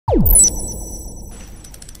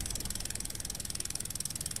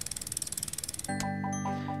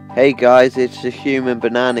Hey guys, it's the Human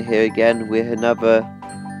Banana here again with another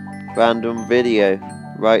random video.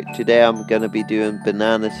 Right, today I'm going to be doing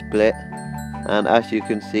Banana Split, and as you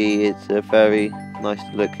can see it's a very nice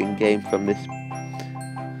looking game from this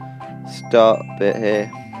start bit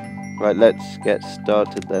here. Right, let's get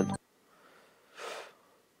started then.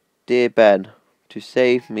 Dear Ben, to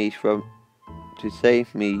save me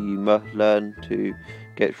you must learn to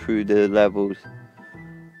get through the levels.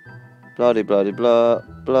 Bloody bloody blah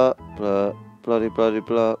blah blah bloody bloody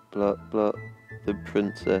blah blah blah. The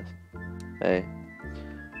princess. Hey.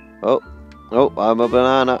 Oh, I'm a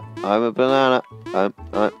banana. I'm a banana.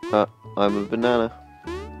 I'm a banana.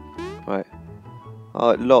 Right. Oh,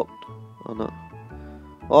 it locked. Oh no.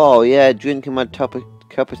 Oh yeah, drinking my cup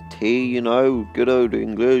of tea. You know, good old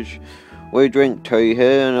English. We drink tea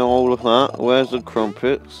here and all of that. Where's the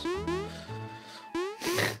crumpets?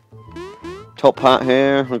 Top hat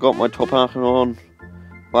here. I got my top hat on.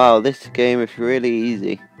 Wow, this game is really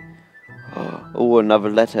easy. Oh,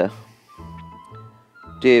 another letter.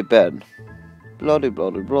 Dear Ben. Bloody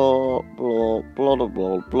bloody blah blah blah blah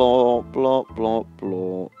blah blah blah blah blah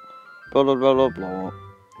blah blah blah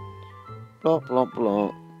blah blah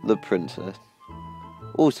blah. The princess.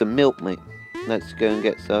 Oh, some milk, mate. Let's go and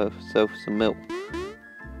get yourself some milk.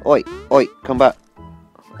 Oi, come back.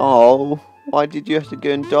 Oh, why did you have to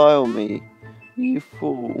go and die on me? You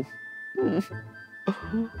fool.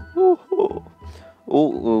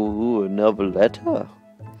 Oh, another letter.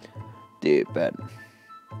 Dear Ben.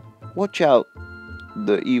 Watch out,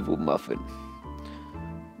 the evil muffin.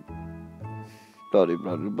 Bloody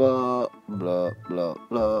bloody blah blah blah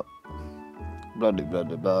blah. Bloody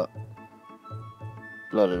bloody blah.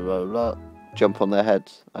 Bloody blah blah. Jump on their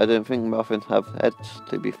heads. I don't think muffins have heads,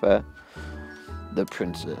 to be fair. The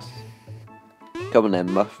princess. Come on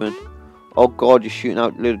then, muffin. Oh god, you're shooting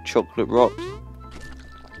out little chocolate rocks.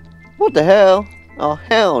 What the hell? Oh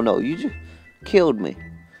hell no, you just killed me.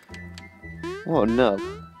 What a nub.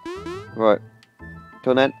 Right.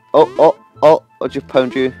 Come on then. Oh, I just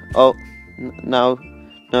pwned you. Oh, now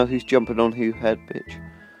who's jumping on whose head, bitch?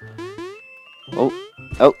 Oh,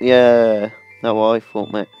 yeah. That's what I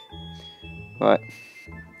thought, mate. Right.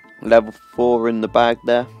 Level 4 in the bag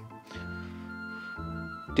there.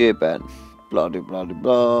 Dear Ben. Bloody bloody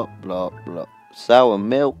blah blah blah. Sour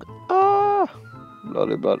milk. Ah.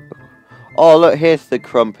 Bloody bloody. Oh look, here's the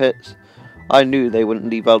crumpets. I knew they wouldn't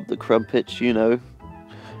leave out the crumpets, you know.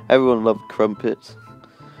 Everyone loved crumpets.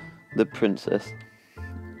 The princess.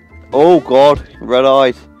 Oh god, red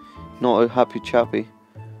eyes. Not a happy chappy.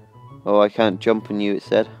 Oh, I can't jump on you, it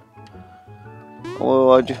said. Oh,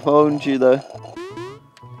 I just owned you though.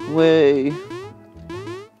 Way.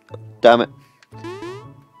 Damn it.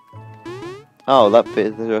 Oh, that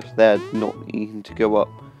bit just there, not even to go up.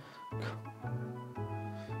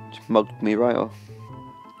 Just mugged me right off.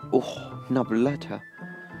 Oh, another letter.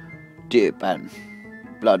 Dear Ben.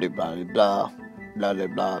 Bloody bloody blah. Bloody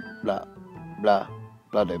blah blah blah.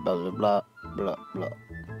 Bloody blah blah blah blah.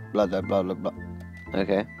 Bloody blah blah blah.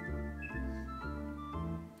 Okay.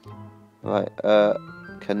 Right,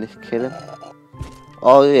 can this kill him?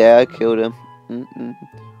 Oh yeah, I killed him.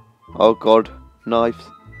 Oh god, knives.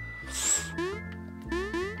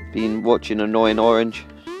 Been watching Annoying Orange.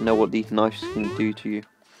 Know what these knives can do to you.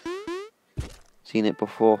 Seen it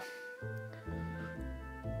before.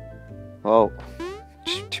 Oh,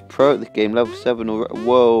 pro at this game, level 7 already.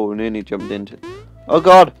 Whoa, nearly jumped into. Oh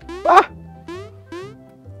god! Ah!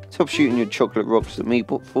 Stop shooting your chocolate rocks at me,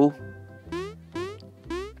 fool.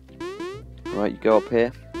 Right, you go up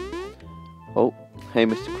here. Oh, hey,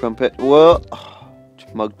 Mr. Crumpet. Whoa! Oh,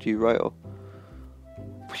 just mugged you right off.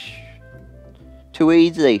 Too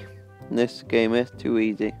easy. This game is too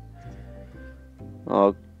easy.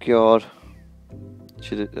 Oh god. I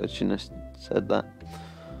shouldn't have said that.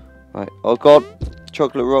 Right. Oh god.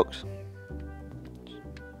 Chocolate rocks.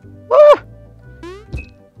 Ah!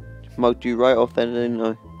 Just mugged you right off then, didn't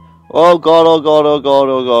I? Oh god, oh god, oh god,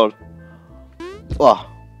 oh god. Oh.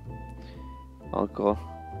 Oh god.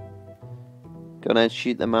 Go ahead and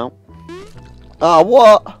shoot them out. Ah,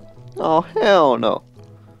 what? Oh hell no.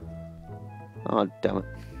 Oh damn it.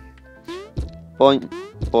 Boink,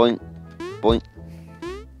 boink, boink.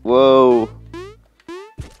 Whoa.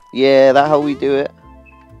 Yeah, that's how we do it.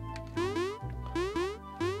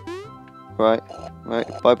 Right,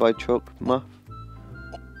 bye bye chalk muff.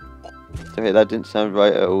 Okay, that didn't sound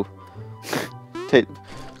right at all.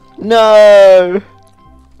 No!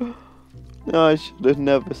 No, I should have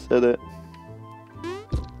never said it.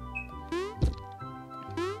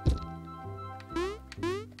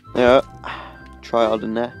 Yeah, try hard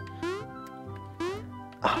in there.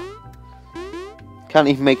 Can't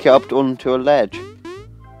even make it up onto a ledge.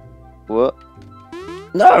 What?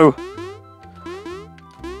 No!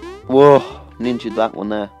 Whoa, ninja'd that one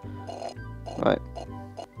there. Right.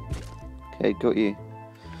 Okay, got you.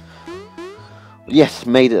 Yes,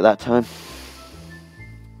 made it that time.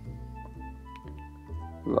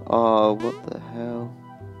 Oh, what the hell?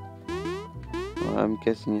 Oh, I'm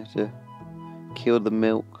guessing you have to kill the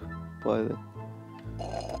milk by the...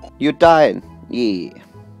 You're dying! Yeah.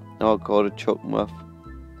 Oh god, a choc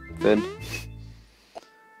muffin.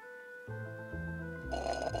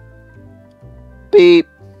 Beep!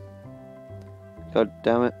 God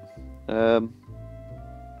damn it.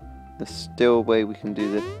 There's still a way we can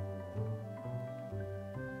do this.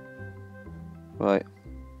 Right.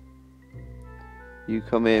 You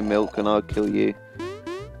come here, Milk, and I'll kill you.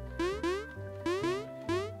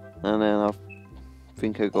 And then I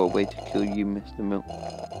think I got a way to kill you, Mr. Milk.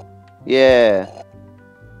 Yeah!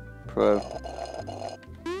 Pro.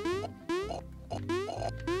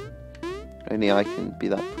 Only I can be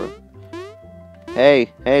that pro.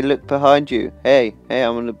 Hey, hey, look behind you. Hey, hey,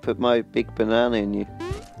 I'm gonna put my big banana in you.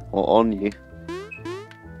 Or on you.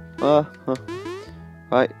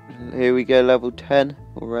 Right, here we go, level 10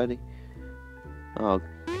 already. Oh,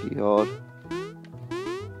 god.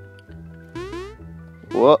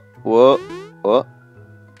 What? What? What?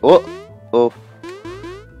 What? Oh.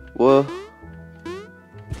 What?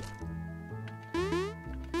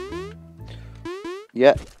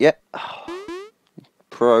 Yeah, yeah.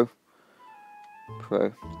 Pro.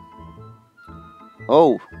 Pro.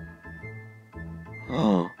 Oh.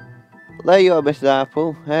 Oh. There you are, Mr.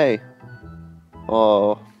 Apple. Hey.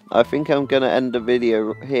 Oh. I think I'm gonna end the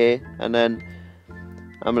video here, and then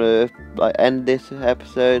I'm gonna end this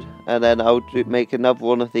episode, and then I'll make another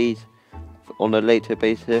one of these on a later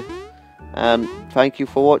basis. And thank you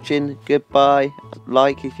for watching. Goodbye.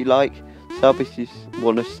 Like if you like. Sub if you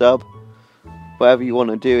want to sub. Whatever you want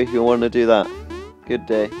to do if you want to do that. Good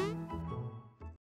day.